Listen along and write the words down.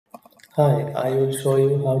Hi, I will show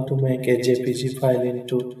you how to make a JPG file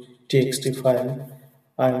into TXT file.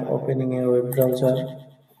 I'm opening a web browser.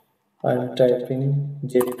 I'm typing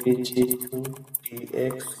JPG to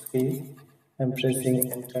TXT. I'm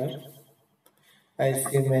pressing enter. I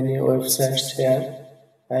see many websites here.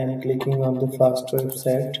 I'm clicking on the first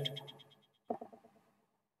website.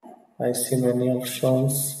 I see many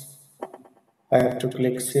options. I have to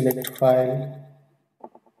click select file.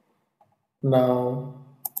 Now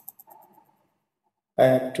I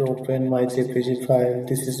have to open my JPG file.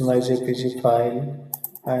 This is my JPG file.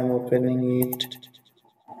 I am opening it.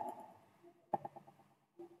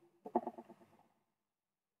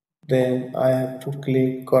 Then I have to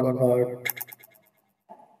click convert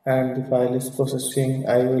and the file is processing.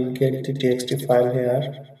 I will get the txt file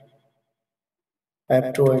here. I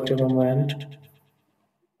have to wait a moment.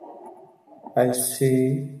 I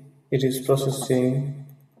see it is processing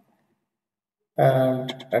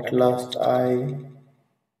and at last I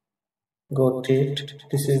got it.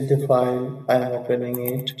 This is the file. I am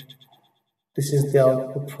opening it. This is the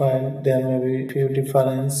output file. There may be few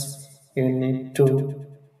differences. You need to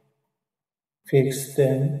fix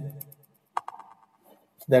them.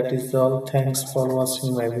 That is all. Thanks for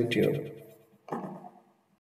watching my video.